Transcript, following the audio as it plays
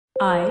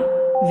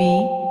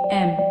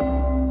IVM.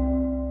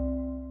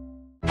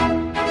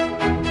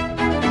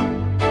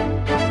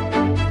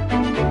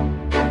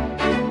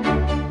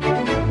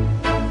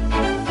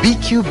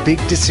 BQ Big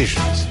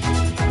Decisions,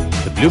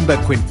 the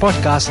Bloomberg Quint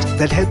podcast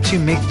that helps you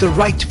make the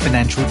right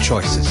financial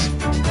choices.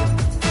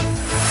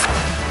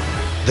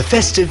 The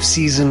festive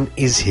season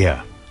is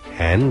here,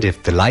 and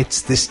if the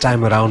lights this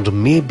time around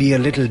may be a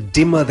little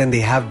dimmer than they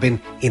have been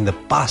in the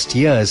past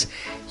years,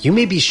 you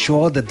may be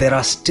sure that there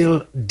are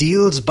still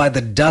deals by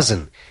the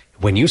dozen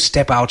when you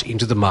step out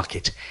into the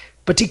market,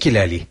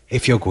 particularly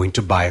if you're going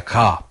to buy a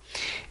car.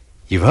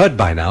 You've heard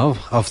by now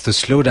of the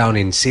slowdown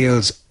in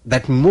sales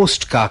that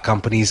most car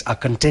companies are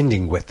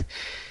contending with.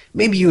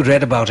 Maybe you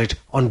read about it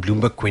on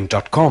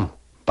BloombergQuint.com,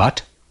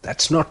 but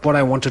that's not what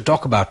I want to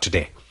talk about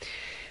today.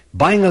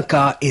 Buying a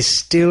car is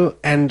still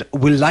and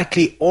will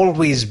likely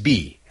always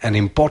be an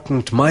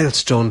important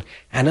milestone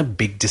and a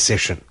big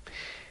decision.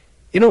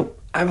 You know,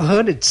 I've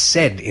heard it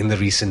said in the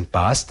recent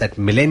past that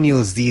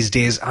millennials these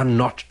days are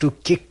not too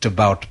kicked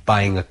about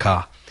buying a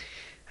car.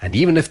 And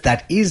even if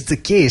that is the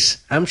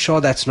case, I'm sure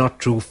that's not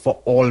true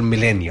for all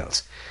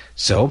millennials.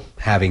 So,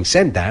 having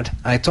said that,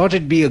 I thought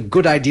it'd be a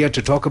good idea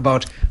to talk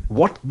about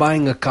what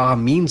buying a car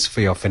means for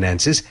your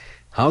finances,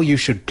 how you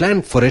should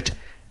plan for it,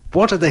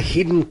 what are the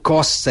hidden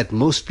costs that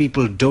most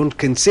people don't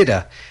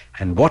consider,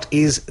 and what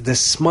is the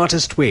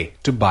smartest way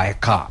to buy a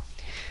car.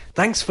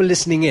 Thanks for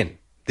listening in.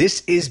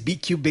 This is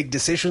BQ Big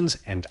Decisions,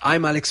 and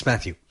I'm Alex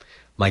Matthew.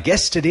 My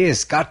guest today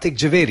is Karthik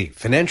Jhaveri,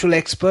 financial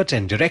expert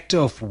and director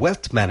of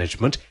wealth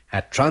management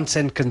at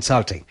Transcend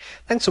Consulting.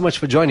 Thanks so much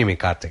for joining me,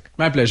 Karthik.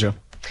 My pleasure.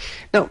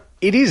 Now,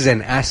 it is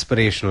an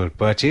aspirational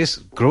purchase.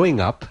 Growing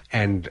up,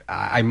 and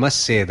I must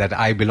say that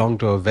I belong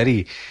to a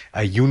very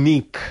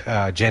unique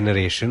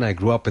generation. I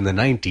grew up in the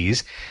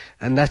 90s,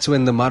 and that's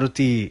when the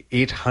Maruti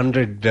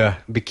 800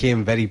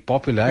 became very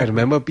popular. I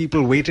remember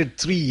people waited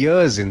 3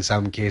 years in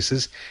some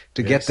cases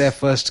to get their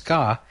first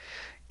car.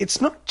 It's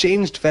not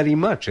changed very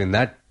much in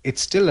that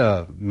it's still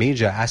a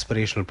major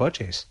aspirational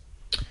purchase.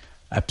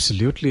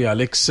 Absolutely,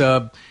 Alex.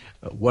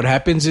 What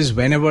happens is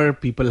whenever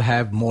people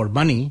have more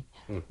money,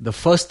 the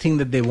first thing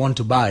that they want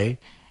to buy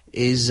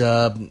is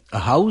a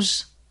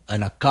house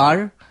and a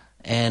car,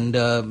 and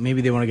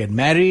maybe they want to get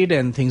married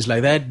and things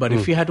like that. But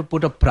if you had to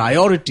put a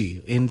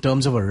priority in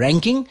terms of a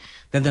ranking,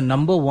 then the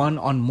number one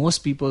on most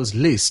people's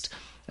list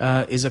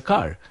is a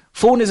car.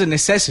 Phone is a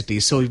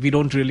necessity, so we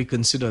don't really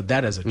consider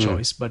that as a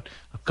choice. But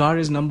a car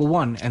is number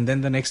one, and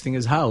then the next thing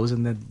is house,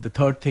 and then the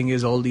third thing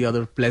is all the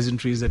other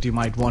pleasantries that you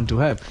might want to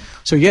have.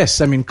 So yes,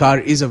 I mean, car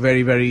is a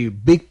very, very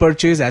big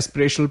purchase,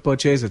 aspirational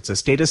purchase. It's a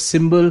status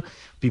symbol.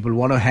 People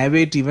want to have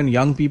it. Even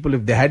young people,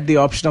 if they had the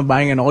option of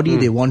buying an Audi,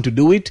 they want to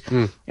do it.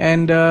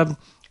 And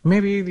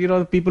maybe, you know,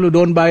 the people who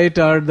don't buy it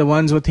are the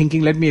ones who are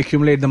thinking, let me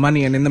accumulate the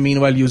money and in the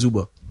meanwhile use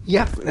Uber.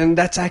 Yeah, and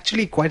that's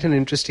actually quite an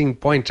interesting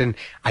point, and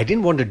I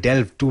didn't want to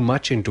delve too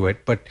much into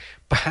it, but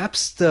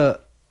perhaps the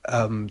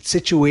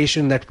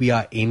situation that we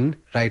are in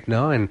right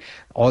now and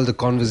all the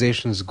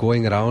conversations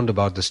going around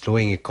about the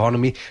slowing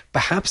economy,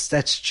 perhaps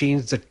that's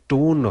changed the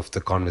tone of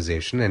the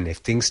conversation, and if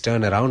things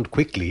turn around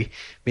quickly,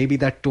 maybe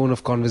that tone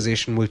of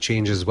conversation will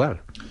change as well.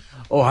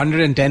 Oh,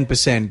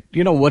 110%.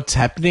 You know, what's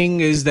happening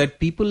is that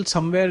people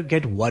somewhere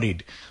get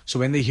worried. So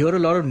when they hear a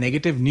lot of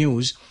negative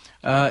news,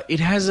 it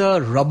has a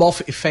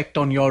rub-off effect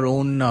on your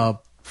own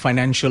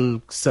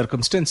financial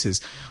circumstances.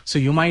 So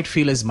you might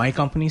feel, is my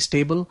company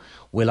stable?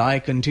 Will I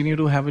continue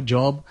to have a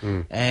job?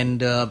 And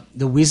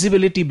the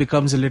visibility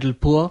becomes a little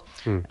poor,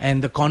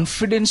 and the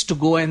confidence to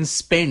go and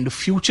spend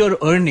future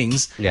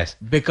earnings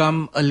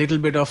become a little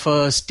bit of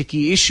a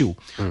sticky issue.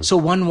 So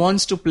one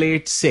wants to play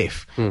it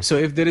safe. So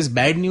if there is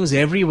bad news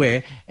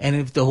everywhere, and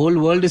if the whole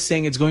world is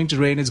saying it's going to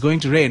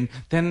rain,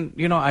 then,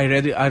 you know,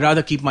 I'd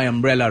rather keep my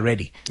umbrella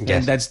ready.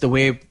 And that's the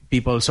way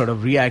people sort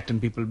of react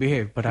and people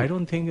behave. But I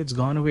don't think it's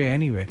gone away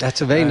anyway.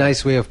 That's a very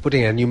nice way of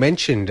putting it. And you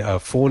mentioned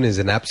phone is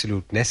an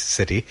absolute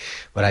necessity,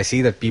 but I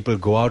see that people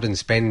go out and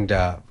spend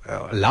a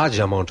large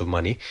amount of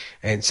money.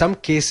 In some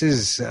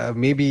cases,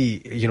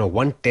 maybe, you know,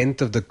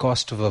 1/10 of the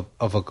cost of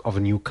a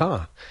new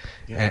car.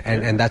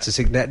 And that's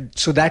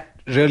so that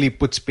really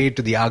puts paid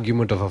to the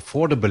argument of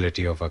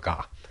affordability of a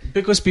car.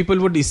 Because people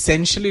would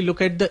essentially look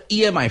at the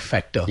EMI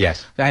factor.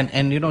 Yes.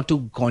 And you know,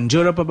 to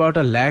conjure up about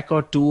 1 lakh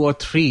or 2 or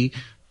 3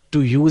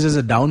 to use as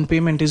a down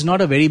payment is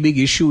not a very big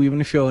issue, even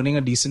if you're earning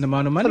a decent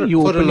amount of money.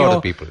 For a lot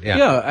of people,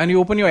 and you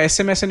open your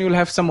SMS and you'll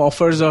have some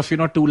offers of, you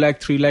know, 2 lakh,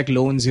 3 lakh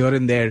loans here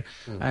and there.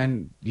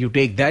 And you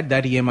take that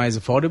EMI is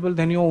affordable.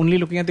 Then you're only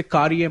looking at the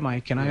car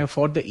EMI. Can I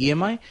afford the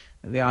EMI?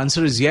 The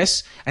answer is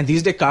yes. And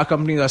these days car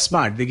companies are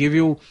smart. They give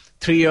you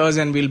 3 years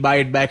and we'll buy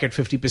it back at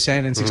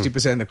 50% and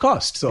 60% the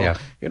cost. So,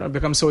 you know, it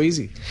becomes so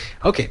easy.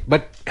 Okay.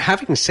 But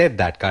having said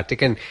that,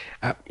 Karthik, and,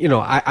 you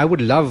know, I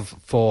would love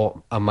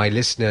for my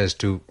listeners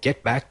to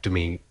get back to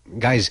me.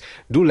 Guys,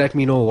 do let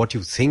me know what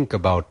you think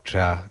about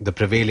the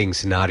prevailing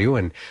scenario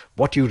and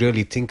what you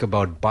really think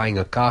about buying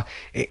a car.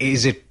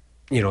 Is it,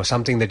 you know,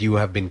 something that you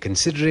have been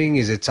considering?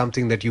 Is it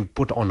something that you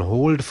put on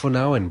hold for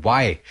now? And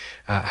why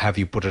have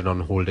you put it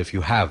on hold if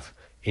you have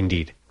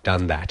indeed?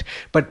 done that.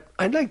 But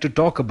I'd like to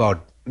talk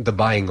about the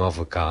buying of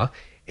a car.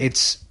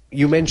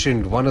 You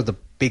mentioned one of the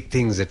big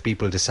things that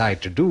people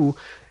decide to do.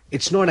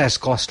 It's not as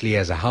costly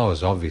as a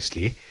house,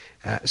 obviously.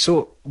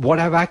 So what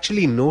I've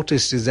actually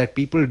noticed is that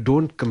people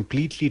don't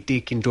completely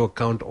take into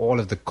account all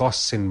of the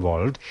costs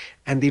involved,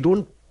 and they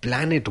don't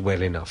plan it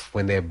well enough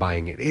when they're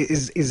buying it.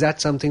 Is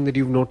that something that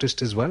you've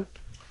noticed as well?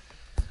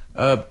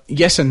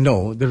 Yes and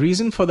no. The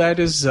reason for that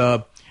is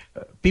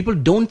people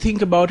don't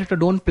think about it or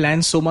don't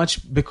plan so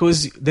much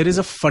because there is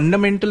a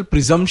fundamental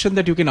presumption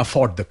that you can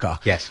afford the car.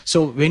 Yes.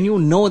 So when you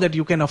know that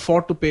you can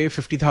afford to pay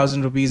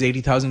 50,000 rupees,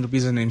 80,000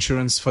 rupees in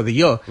insurance for the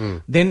year,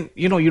 then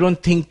you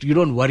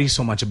don't worry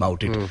so much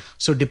about it.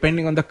 So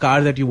depending on the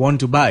car that you want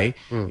to buy,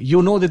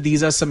 you know that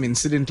these are some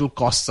incidental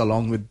costs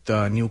along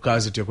with new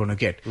cars that you're going to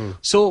get.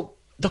 So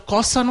the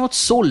costs are not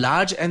so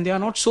large and they are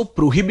not so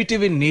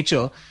prohibitive in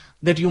nature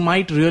that you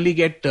might really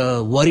get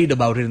worried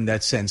about it in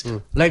that sense.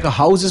 Like a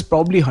house is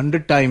probably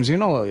 100 times, you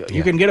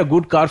can get a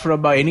good car for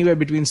about anywhere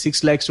between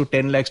 6 lakhs to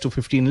 10 lakhs to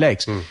 15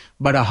 lakhs.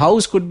 But a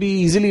house could be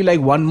easily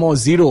like one more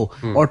zero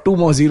or two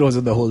more zeros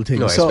in the whole thing.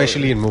 No,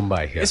 especially in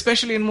Mumbai here.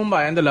 Especially in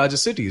Mumbai and the larger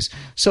cities.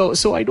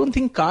 So I don't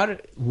think car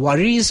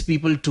worries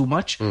people too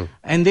much.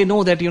 And they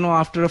know that,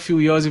 after a few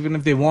years, even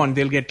if they want,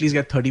 they'll at least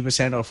get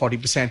 30% or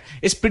 40%.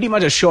 It's pretty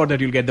much assured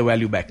that you'll get the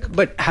value back.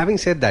 But having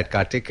said that,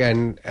 Kartik,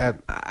 and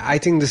I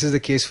think this is the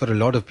case for a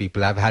lot of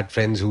people. I've had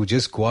friends who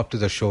just go up to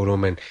the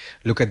showroom and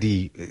look at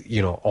the,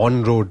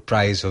 on-road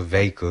price of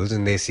vehicles,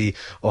 and they see,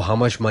 how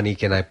much money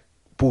can I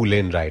pool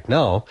in right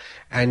now,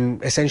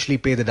 and essentially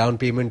pay the down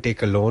payment,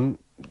 take a loan.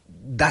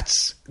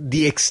 That's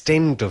the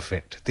extent of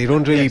it. They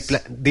don't really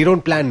they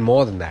don't plan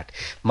more than that.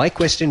 My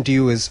question to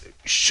you is,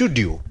 should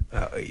you?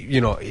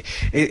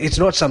 It's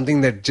not something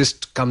that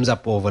just comes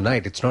up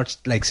overnight. It's not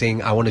like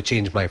saying, I want to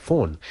change my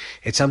phone.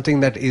 It's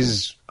something that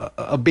is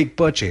a big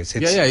purchase.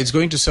 It's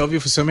going to serve you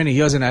for so many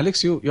years. And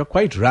Alex, you're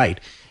quite right.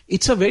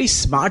 It's a very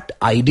smart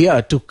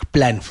idea to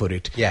plan for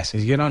it. Yes.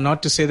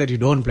 Not to say that you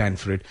don't plan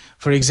for it.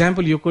 For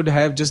example, you could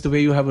have, just the way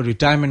you have a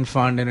retirement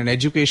fund and an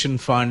education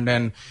fund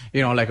and,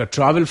 like a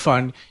travel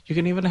fund, you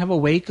can even have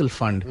a vehicle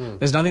fund.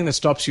 There's nothing that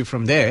stops you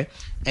from there.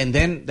 And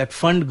then that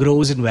fund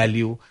grows in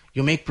value.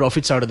 You make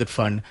profits out of that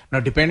fund. Now,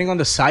 depending on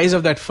the size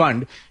of that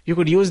fund, you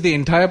could use the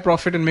entire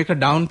profit and make a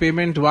down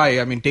payment.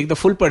 Take the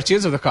full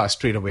purchase of the car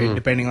straight away,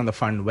 depending on the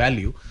fund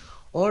value.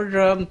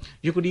 Or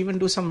you could even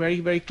do some very,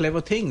 very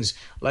clever things.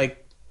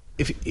 Like,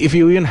 if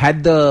you even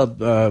had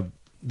the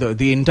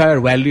entire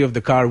value of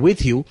the car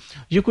with you,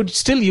 you could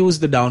still use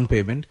the down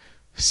payment,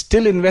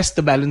 still invest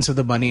the balance of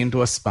the money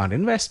into a smart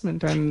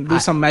investment and do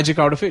some magic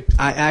out of it.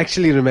 I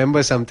actually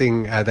remember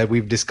something that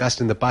we've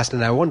discussed in the past,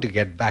 and I want to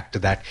get back to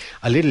that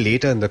a little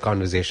later in the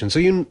conversation. So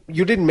you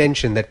did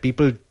mention that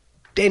people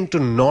tend to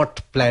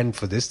not plan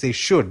for this. They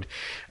should.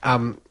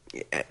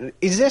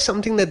 Is there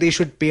something that they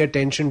should pay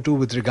attention to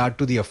with regard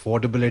to the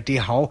affordability?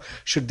 How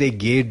should they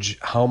gauge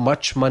how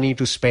much money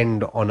to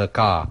spend on a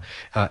car?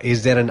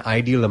 Is there an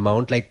ideal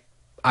amount? Like,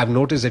 I've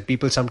noticed that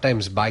people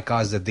sometimes buy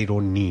cars that they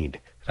don't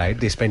need, right?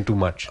 They spend too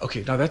much.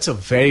 Okay, now that's a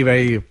very,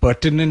 very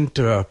pertinent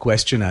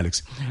question,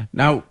 Alex.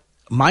 Now,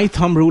 my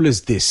thumb rule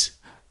is this.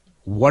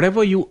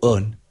 Whatever you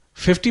earn,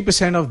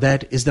 50% of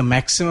that is the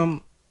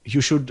maximum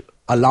you should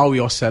allow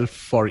yourself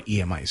for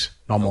EMIs.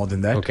 Not more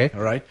than that. Okay. All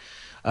right.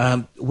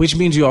 Which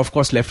means you're, of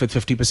course, left with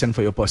 50%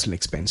 for your personal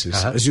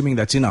expenses, assuming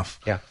that's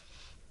enough. Yeah.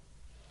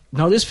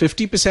 Now, this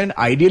 50%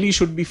 ideally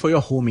should be for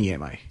your home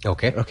EMI.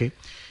 Okay.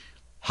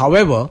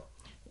 However,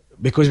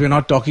 because we're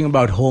not talking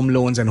about home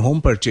loans and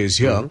home purchase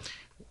here,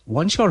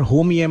 once your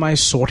home EMI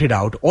is sorted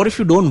out, or if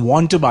you don't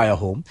want to buy a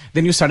home,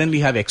 then you suddenly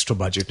have extra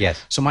budget.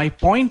 Yes. So my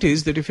point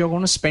is that if you're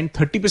going to spend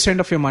 30%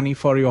 of your money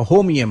for your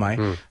home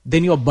EMI,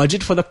 then your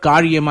budget for the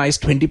car EMI is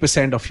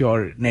 20% of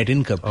your net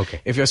income.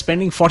 Okay. If you're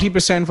spending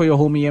 40% for your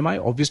home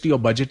EMI, obviously your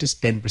budget is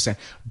 10%.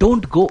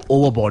 Don't go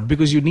overboard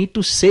because you need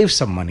to save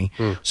some money.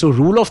 So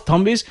rule of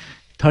thumb is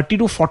 30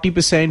 to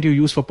 40% you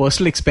use for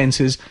personal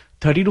expenses,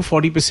 30 to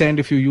 40%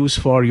 if you use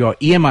for your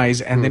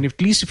EMIs, and then at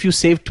least if you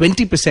save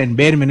 20%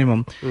 bare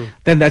minimum,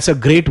 then that's a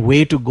great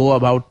way to go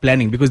about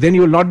planning, because then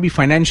you will not be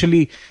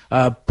financially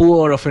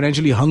poor or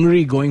financially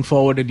hungry going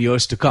forward in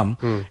years to come.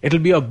 It'll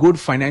be a good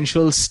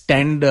financial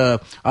stand or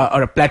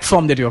a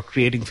platform that you're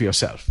creating for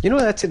yourself.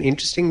 That's an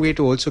interesting way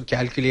to also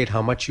calculate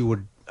how much you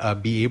would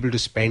be able to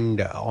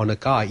spend on a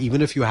car,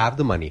 even if you have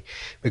the money,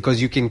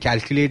 because you can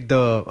calculate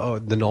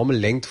the normal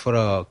length for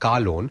a car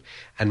loan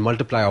and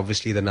multiply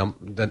obviously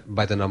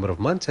by the number of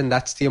months, and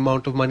that's the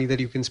amount of money that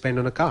you can spend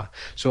on a car.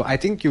 So I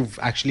think you've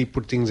actually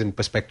put things in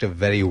perspective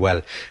very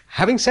well.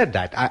 Having said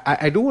that,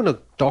 I do want to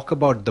talk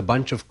about the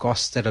bunch of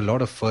costs that a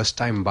lot of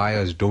first-time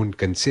buyers don't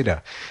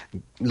consider.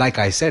 Like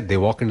I said, they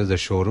walk into the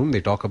showroom,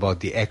 they talk about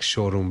the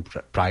ex-showroom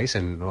price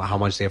and how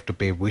much they have to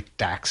pay with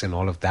tax and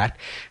all of that,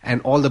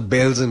 and all the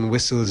bells and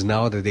whistles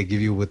now that they give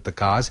you with the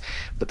cars,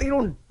 but they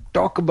don't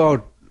talk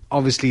about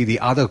obviously the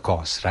other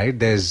costs, right?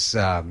 There's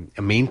a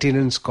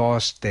maintenance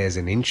cost, there's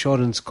an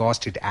insurance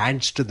cost. It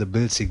adds to the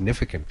bill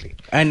significantly.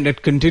 And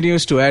it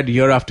continues to add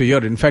year after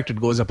year. In fact,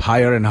 it goes up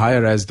higher and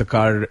higher as the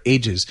car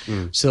ages.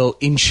 So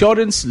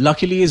insurance,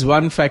 luckily, is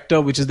one factor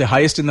which is the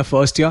highest in the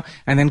first year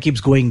and then keeps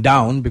going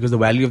down because the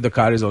value of the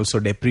car is also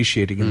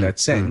depreciating in that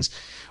sense.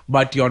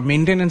 But your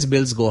maintenance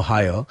bills go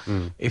higher.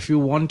 If you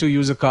want to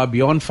use a car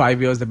beyond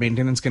 5 years, the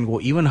maintenance can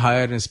go even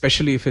higher, and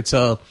especially if it's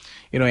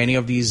any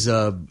of these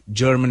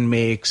German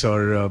makes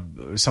or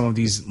some of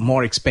these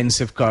more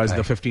expensive cars,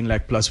 the 15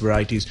 lakh plus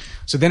varieties.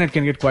 So then it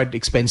can get quite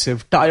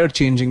expensive. Tire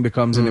changing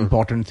becomes an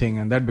important thing,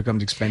 and that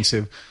becomes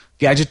expensive.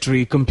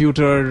 Gadgetry,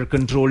 computer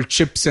controlled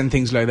chips and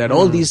things like that.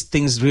 All these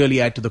things really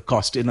add to the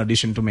cost in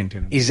addition to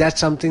maintenance. Is that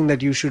something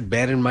that you should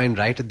bear in mind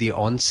right at the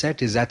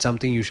onset? Is that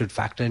something you should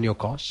factor in your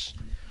costs?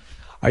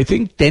 I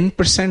think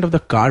 10% of the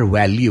car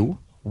value,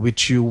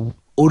 which you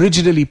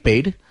originally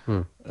paid,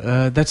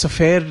 that's a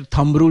fair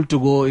thumb rule to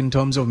go in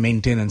terms of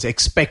maintenance.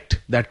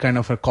 Expect that kind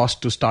of a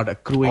cost to start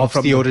accruing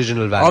from the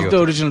original value. Of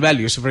the original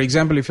value. So, for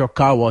example, if your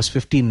car was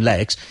 15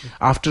 lakhs,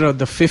 after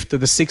the 5th or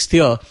the 6th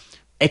year,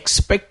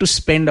 expect to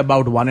spend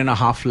about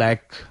 1.5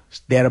 lakh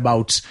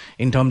thereabouts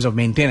in terms of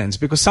maintenance,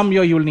 because some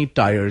year you'll need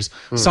tires,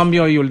 some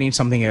year you'll need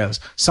something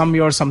else, some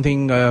year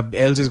something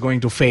else is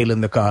going to fail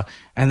in the car,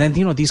 and then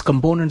these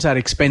components are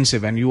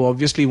expensive, and you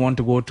obviously want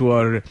to go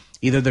to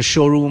either the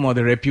showroom or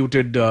the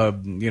reputed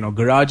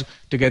garage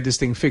to get this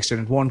thing fixed,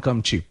 and it won't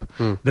come cheap.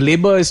 The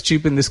labor is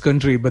cheap in this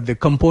country, but the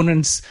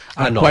components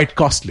are quite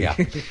costly.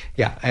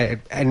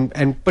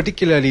 And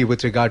particularly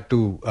with regard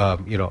to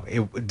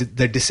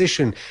the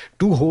decision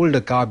to hold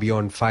a car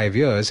beyond 5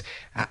 years,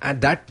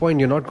 at that point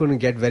you're not going to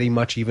get very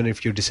much even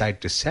if you decide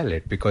to sell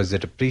it, because the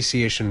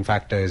depreciation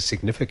factor is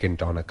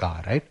significant on a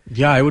car, right?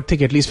 Yeah, I would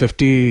think at least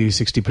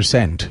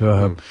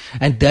 50-60%.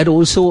 And that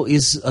also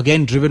is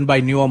again driven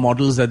by newer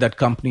models that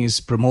company is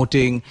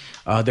promoting,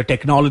 the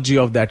technology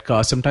of that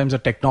car. Sometimes the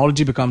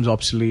technology becomes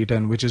obsolete,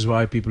 and which is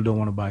why people don't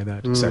want to buy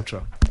that,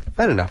 etc.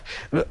 Fair enough.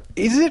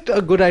 Is it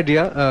a good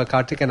idea,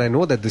 Karthik, and I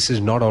know that this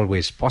is not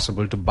always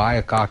possible, to buy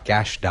a car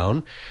cash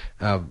down?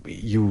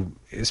 You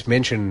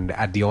mentioned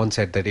at the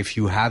onset that if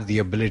you have the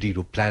ability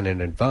to plan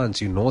in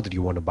advance, you know that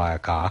you want to buy a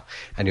car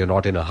and you're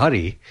not in a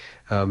hurry,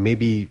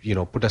 maybe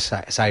put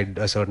aside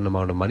a certain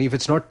amount of money. If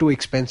it's not too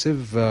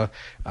expensive,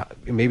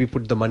 maybe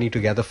put the money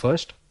together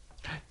first.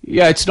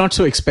 Yeah, it's not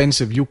so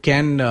expensive. You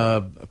can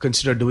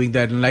consider doing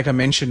that. And like I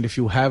mentioned, if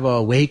you have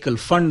a vehicle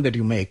fund that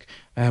you make,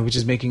 which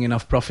is making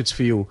enough profits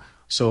for you,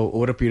 so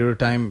over a period of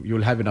time,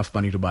 you'll have enough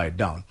money to buy it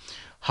down.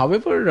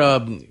 However,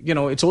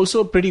 it's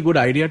also a pretty good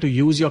idea to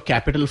use your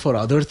capital for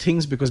other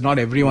things, because not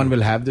everyone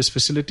will have this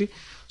facility.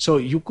 So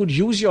you could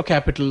use your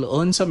capital,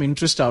 earn some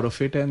interest out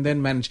of it, and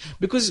then manage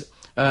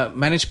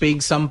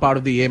paying some part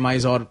of the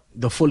EMIs or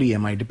the full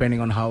EMI,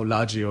 depending on how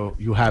large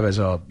you have as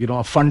a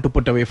fund to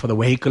put away for the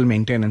vehicle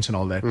maintenance and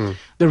all that.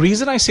 The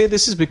reason I say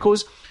this is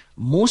because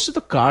most of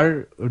the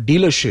car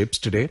dealerships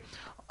today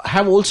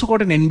have also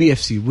got an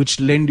NBFC which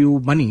lend you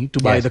money to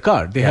buy the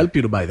car. They help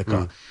you to buy the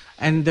car.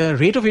 And the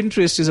rate of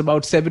interest is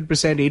about 7%,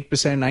 8%,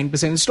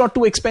 9%. It's not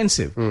too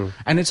expensive.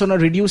 And it's on a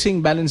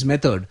reducing balance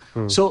method.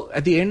 So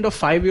at the end of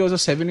 5 years or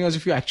 7 years,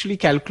 if you actually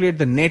calculate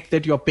the net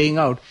that you're paying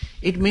out,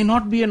 it may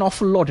not be an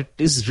awful lot. It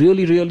is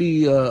really,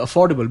 really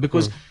affordable,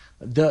 because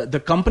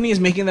the company is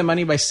making the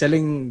money by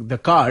selling the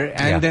car,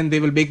 and then they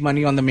will make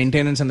money on the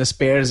maintenance and the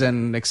spares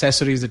and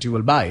accessories that you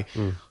will buy.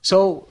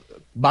 So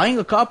buying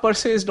a car per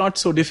se is not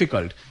so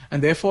difficult.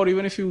 And therefore,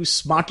 even if you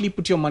smartly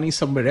put your money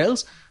somewhere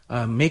else,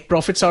 make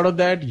profits out of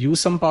that, use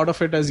some part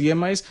of it as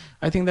EMIs,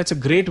 I think that's a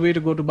great way to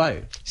go to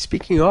buy.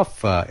 Speaking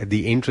of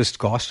the interest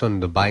cost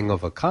on the buying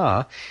of a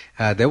car,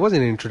 there was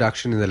an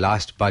introduction in the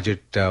last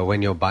budget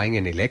when you're buying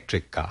an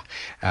electric car.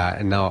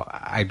 Now,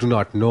 I do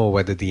not know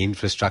whether the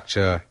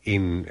infrastructure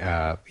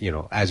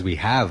as we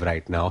have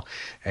right now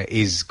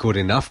is good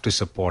enough to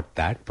support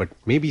that, but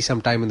maybe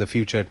sometime in the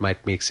future it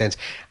might make sense.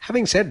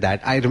 Having said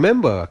that, I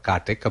remember,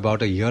 Karthik,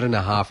 about a year and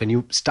a half, and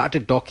you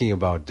started talking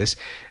about this.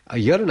 A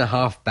year and a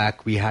half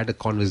back, we had a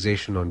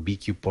conversation on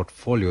BQ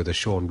Portfolio, the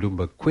show on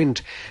Bloomberg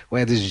Quint,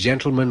 where this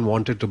gentleman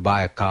wanted to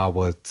buy a car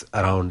worth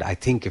around, I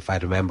think if I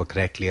remember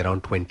correctly,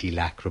 around 20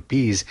 lakh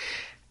rupees.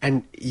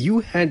 And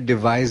you had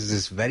devised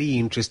this very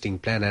interesting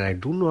plan, and I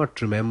do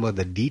not remember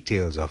the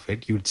details of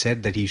it. You'd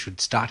said that he should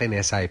start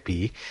an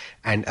SIP,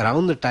 and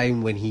around the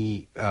time when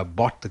he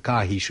bought the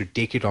car, he should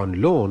take it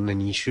on loan,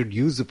 and he should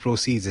use the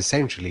proceeds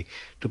essentially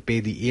to pay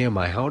the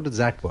EMI. How does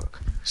that work?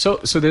 So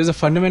there's a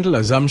fundamental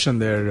assumption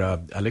there,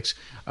 Alex.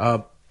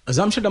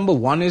 Assumption number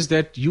one is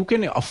that you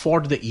can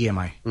afford the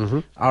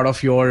EMI out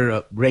of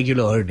your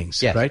regular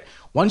earnings, right?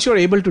 Once you're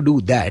able to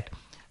do that,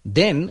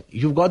 then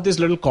you've got this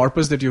little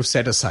corpus that you've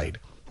set aside.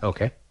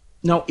 Okay.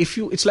 Now,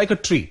 it's like a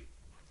tree.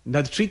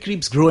 Now, the tree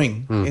keeps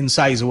growing in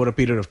size over a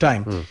period of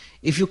time.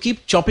 If you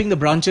keep chopping the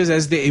branches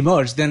as they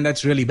emerge, then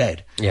that's really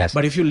bad. Yes.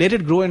 But if you let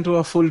it grow into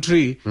a full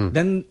tree,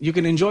 then you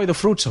can enjoy the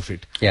fruits of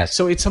it. Yes.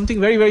 So it's something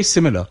very, very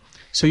similar.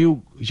 So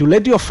you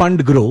let your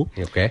fund grow.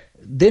 Okay.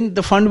 then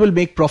the fund will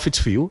make profits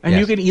for you, and Yes.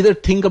 you can either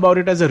think about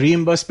it as a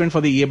reimbursement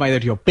for the EMI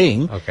that you're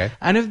paying. Okay.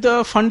 And if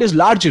the fund is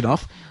large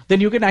enough, then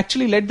you can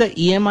actually let the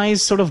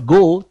EMIs sort of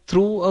go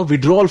through a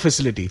withdrawal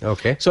facility.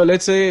 Okay. So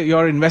let's say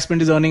your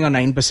investment is earning a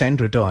 9%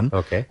 return.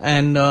 Okay.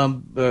 And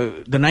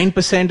the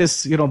 9%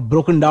 is,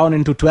 broken down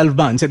into 12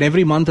 months, and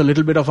every month a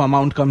little bit of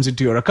amount comes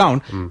into your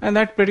account, and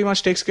that pretty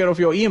much takes care of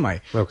your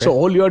EMI. Okay. So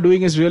all you are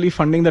doing is really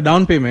funding the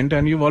down payment,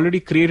 and you've already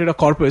created a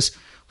corpus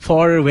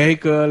for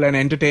vehicle and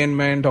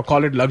entertainment, or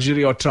call it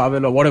luxury or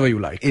travel or whatever you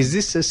like. Is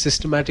this a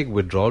systematic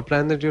withdrawal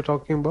plan that you're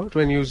talking about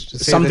when you say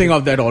Something that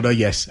of that order,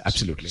 yes,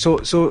 absolutely. So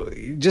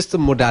just the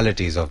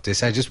modalities of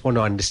this, I just want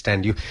to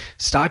understand. You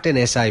start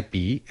an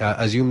SIP,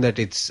 assume that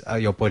it's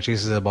your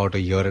purchase is about a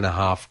year and a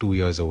half, 2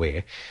 years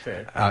away.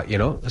 Fair.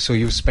 So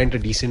you've spent a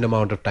decent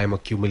amount of time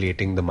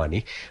accumulating the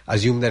money.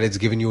 Assume that it's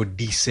given you a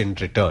decent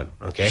return.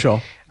 Okay.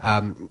 Sure.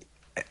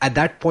 At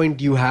that point,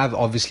 you have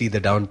obviously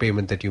the down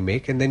payment that you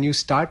make, and then you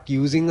start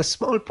using a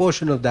small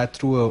portion of that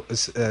through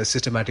a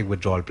systematic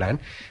withdrawal plan,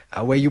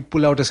 where you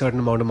pull out a certain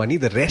amount of money.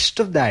 The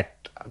rest of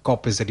that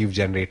corpus that you've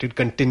generated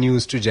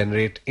continues to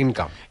generate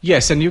income.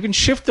 Yes, and you can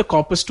shift the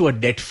corpus to a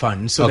debt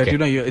fund so Okay.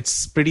 that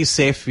it's pretty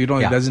safe. It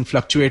Yeah. doesn't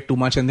fluctuate too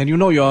much, and then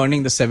you're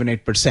earning the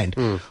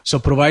 7-8%. So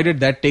provided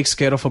that takes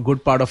care of a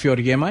good part of your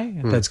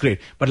EMI, that's great.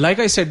 But like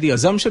I said, the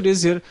assumption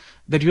is here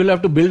that you'll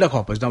have to build a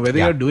corpus. Now, whether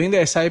Yeah. you're doing the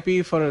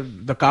SIP for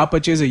the car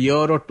purchase a year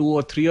or 2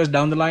 or 3 years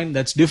down the line,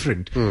 that's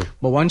different.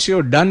 But once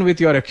you're done with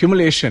your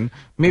accumulation,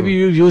 maybe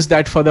you use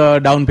that for the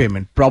down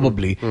payment,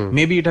 probably.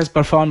 Maybe it has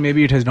performed,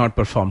 maybe it has not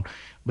performed.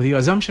 But the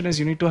assumption is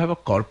you need to have a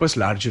corpus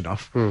large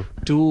enough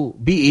to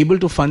be able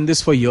to fund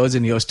this for years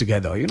and years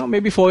together.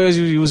 Maybe 4 years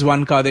you use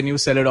one car, then you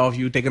sell it off,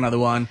 you take another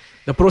one.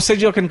 The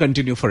procedure can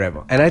continue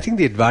forever. And I think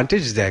the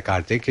advantage there,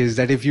 Karthik, is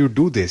that if you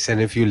do this and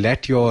if you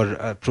let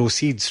your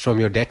proceeds from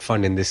your debt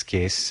fund, in this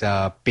case,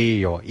 pay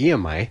your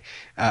EMI,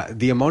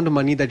 the amount of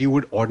money that you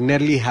would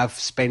ordinarily have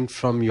spent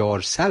from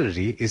your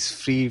salary is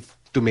free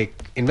to make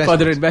investments.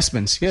 Further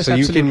investments, yes, so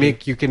absolutely.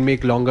 you can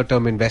make longer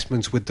term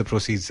investments with the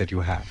proceeds that you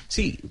have.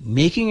 See,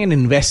 making an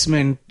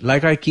investment,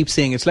 like I keep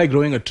saying, it's like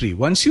growing a tree.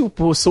 Once you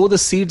sow the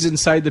seeds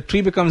inside, the tree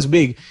becomes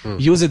big.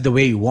 Use it the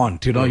way you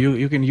want.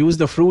 You can use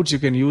the fruits, you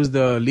can use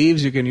the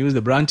leaves, you can use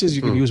the branches,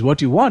 you can use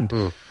what you want.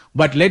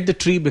 But let the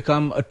tree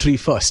become a tree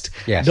first.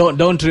 Yes.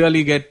 Don't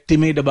really get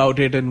timid about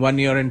it in 1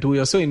 year and 2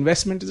 years. So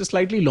investment is a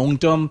slightly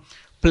long-term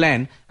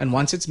plan, and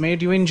once it's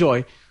made, you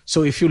enjoy.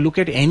 So if you look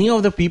at any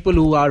of the people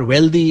who are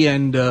wealthy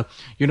and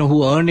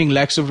who are earning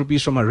lakhs of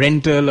rupees from a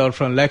rental or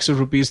from lakhs of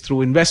rupees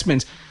through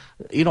investments,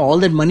 all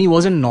that money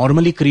wasn't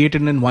normally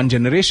created in one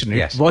generation. It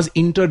Yes. was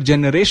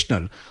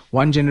intergenerational.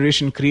 One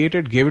generation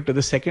created, gave it to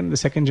the second. The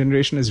second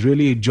generation is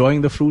really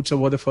enjoying the fruits of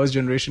what the first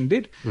generation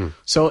did.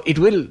 So it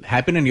will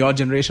happen in your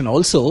generation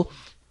also,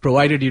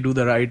 provided you do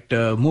the right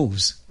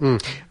moves.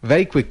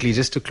 Very quickly,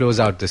 just to close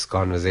out this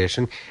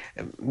conversation,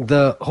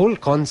 the whole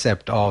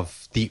concept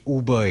of the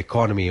Uber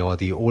economy or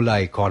the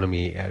Ola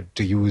economy,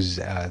 to use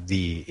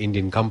the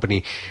Indian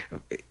company,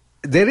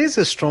 there is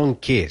a strong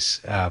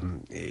case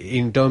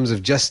in terms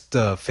of just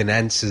the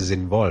finances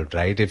involved,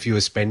 right? If you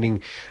are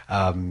spending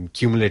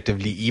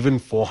cumulatively even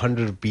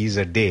 400 rupees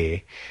a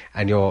day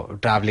and you're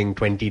traveling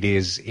 20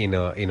 days in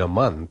a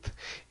month,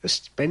 you're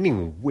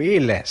spending way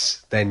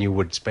less than you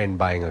would spend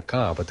buying a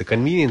car. But the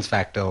convenience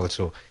factor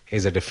also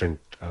is a different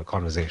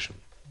conversation.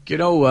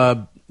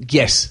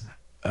 Yes.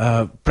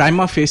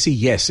 Prima facie,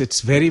 yes.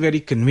 It's very, very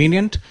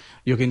convenient.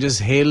 You can just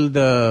hail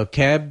the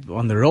cab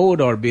on the road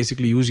or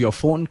basically use your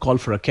phone, call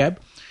for a cab.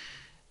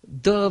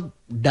 The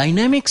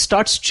dynamic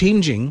starts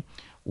changing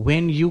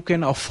when you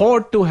can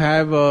afford to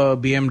have a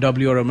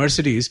BMW or a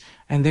Mercedes,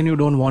 and then you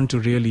don't want to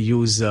really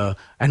use an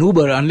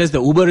Uber unless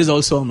the Uber is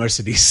also a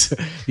Mercedes.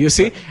 You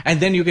see?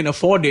 And then you can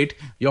afford it.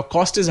 Your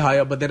cost is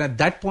higher, but then at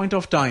that point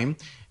of time,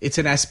 it's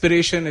an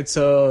aspiration, it's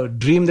a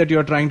dream that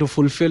you're trying to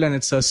fulfill, and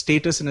it's a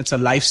status and it's a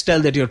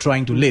lifestyle that you're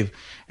trying to live.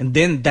 And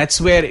then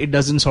that's where it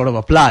doesn't sort of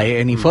apply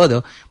any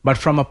further. But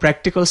from a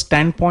practical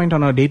standpoint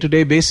on a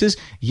day-to-day basis,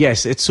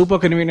 yes, it's super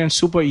convenient,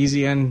 super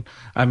easy, and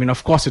I mean,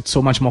 of course, it's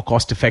so much more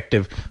cost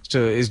effective.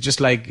 So it's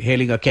just like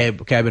hailing a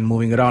cab and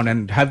moving around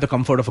and have the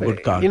comfort of a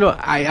good car.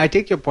 I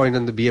take your point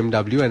on the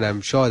BMW, and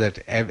I'm sure that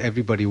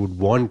everybody would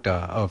want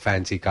a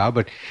fancy car,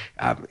 but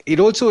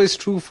it also is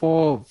true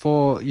for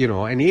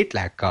an 8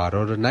 lakh car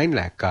or a 9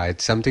 lakh car.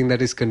 It's something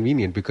that is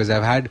convenient, because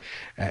I've had,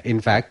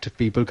 in fact,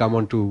 people come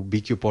onto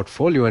BQ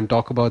Portfolio and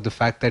talk about the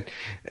fact that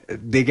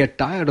they get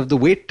tired of the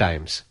wait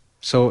times.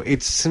 So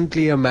it's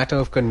simply a matter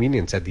of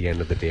convenience at the end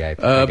of the day,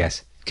 I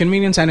guess.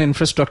 Convenience and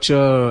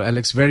infrastructure,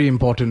 Alex, very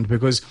important,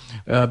 because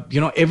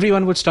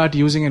everyone would start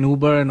using an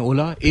Uber and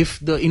Ola if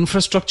the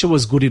infrastructure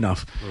was good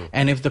enough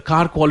and if the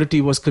car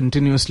quality was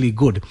continuously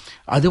good.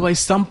 Otherwise,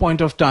 some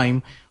point of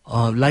time,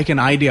 like an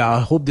idea,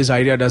 I hope this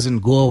idea doesn't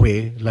go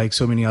away like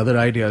so many other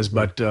ideas,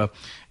 but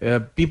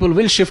people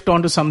will shift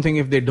on to something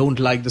if they don't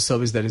like the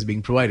service that is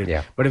being provided.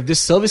 Yeah. But if this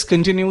service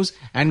continues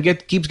and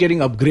keeps getting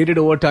upgraded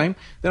over time,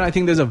 then I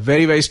think there's a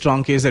very, very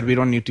strong case that we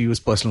don't need to use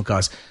personal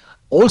cars.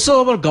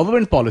 Also, our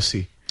government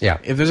policy. Yeah.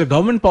 If there's a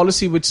government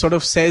policy which sort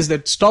of says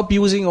that stop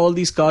using all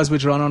these cars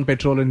which run on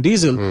petrol and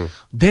diesel,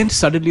 then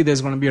suddenly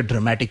there's going to be a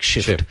dramatic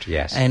shift.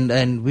 Yes.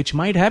 And which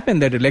might happen,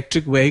 that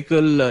electric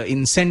vehicle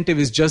incentive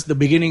is just the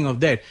beginning of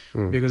that.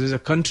 Because as a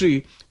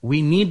country,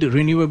 we need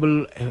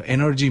renewable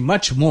energy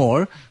much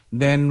more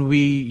than we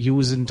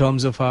use in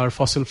terms of our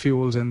fossil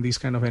fuels and these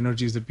kind of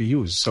energies that we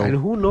use. So, and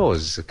who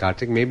knows,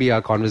 Karthik, maybe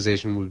our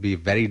conversation will be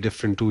very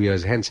different 2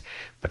 years hence.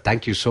 But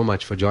thank you so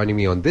much for joining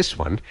me on this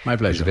one. My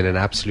pleasure. It's been an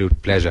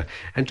absolute pleasure.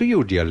 And to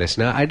you, dear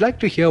listener, I'd like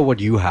to hear what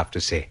you have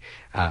to say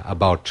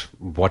about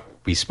what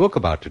we spoke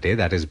about today,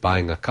 that is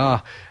buying a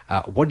car.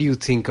 What do you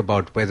think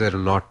about whether or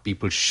not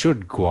people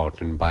should go out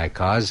and buy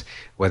cars?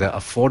 Whether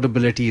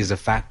affordability is a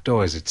factor,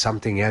 or is it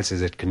something else?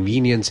 Is it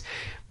convenience?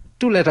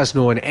 Do let us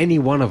know on any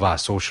one of our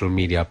social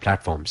media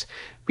platforms.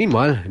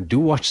 Meanwhile, do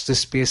watch this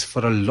space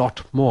for a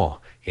lot more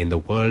in the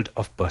world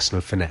of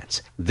personal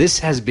finance. This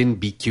has been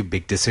BQ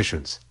Big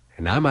Decisions,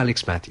 and I'm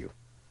Alex Matthew.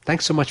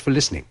 Thanks so much for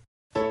listening.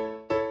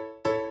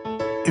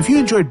 If you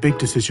enjoyed Big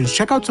Decisions,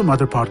 check out some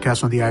other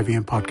podcasts on the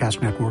IVM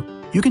Podcast Network.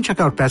 You can check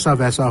out Paisa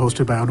Vaisa,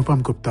 hosted by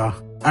Anupam Gupta,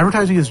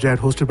 Advertising is Dead,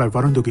 hosted by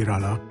Varun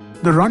Dugirala,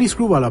 the Ronnie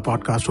Screwwala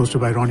podcast, hosted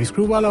by Ronnie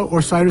Screwwala,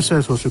 or Cyrus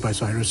Says, hosted by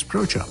Cyrus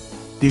Procha.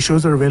 These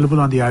shows are available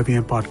on the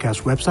IVM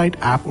Podcast website,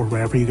 app, or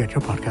wherever you get your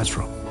podcasts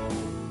from.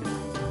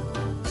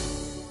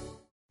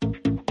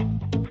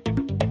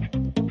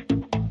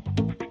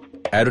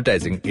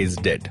 Advertising is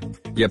dead.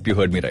 Yep, you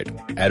heard me right.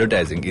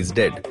 Advertising is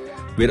dead.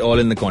 We're all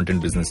in the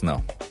content business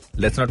now.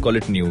 Let's not call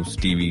it news,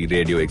 TV,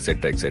 radio,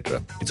 etc.,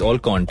 etc. It's all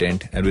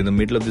content, and we're in the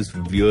middle of this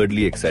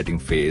weirdly exciting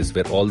phase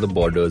where all the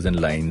borders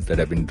and lines that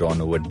have been drawn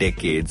over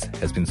decades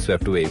has been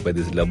swept away by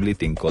this lovely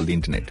thing called the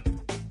internet.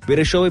 We're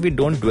a show where we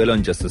don't dwell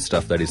on just the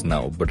stuff that is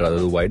now, but rather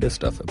the wider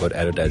stuff about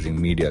advertising,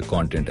 media,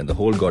 content, and the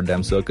whole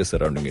goddamn circus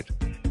surrounding it.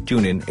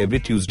 Tune in every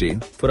Tuesday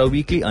for our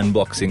weekly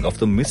unboxing of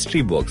the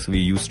mystery box we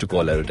used to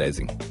call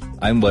advertising.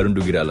 I'm Varun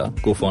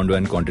Dugirala, co-founder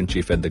and content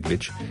chief at The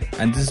Glitch,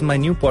 and this is my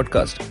new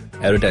podcast,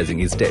 Advertising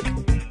is Dead.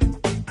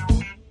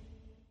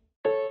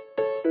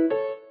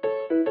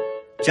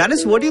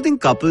 Janice, what do you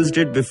think couples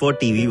did before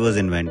TV was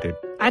invented?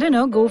 I don't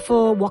know, go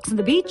for walks on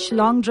the beach,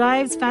 long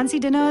drives, fancy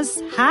dinners,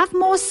 have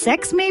more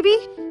sex maybe?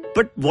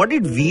 But what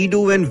did we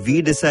do when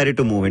we decided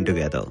to move in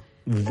together?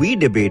 We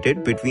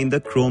debated between the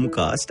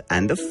Chromecast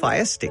and the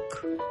Fire Stick.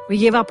 We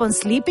gave up on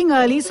sleeping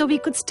early so we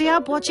could stay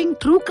up watching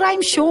true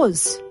crime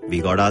shows.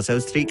 We got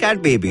ourselves 3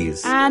 cat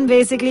babies. And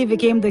basically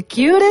became the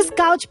cutest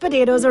couch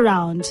potatoes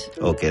around.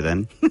 Okay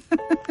then.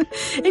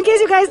 In case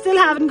you guys still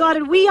haven't got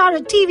it, we are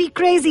a TV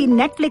crazy,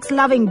 Netflix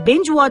loving,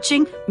 binge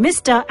watching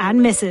Mr.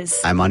 and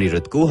Mrs. I'm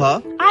Anirudh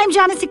Guha. I'm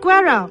Janice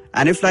Sequeira.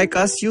 And if like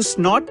us you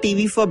snort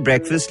TV for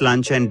breakfast,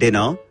 lunch and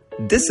dinner,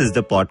 this is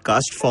the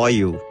podcast for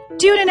you.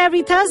 Tune in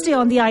every Thursday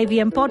on the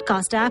IVM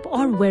Podcast app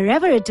or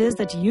wherever it is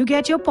that you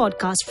get your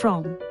podcast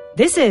from.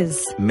 This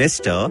is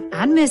Mr.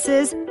 and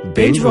Mrs.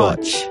 Binge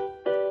Watch.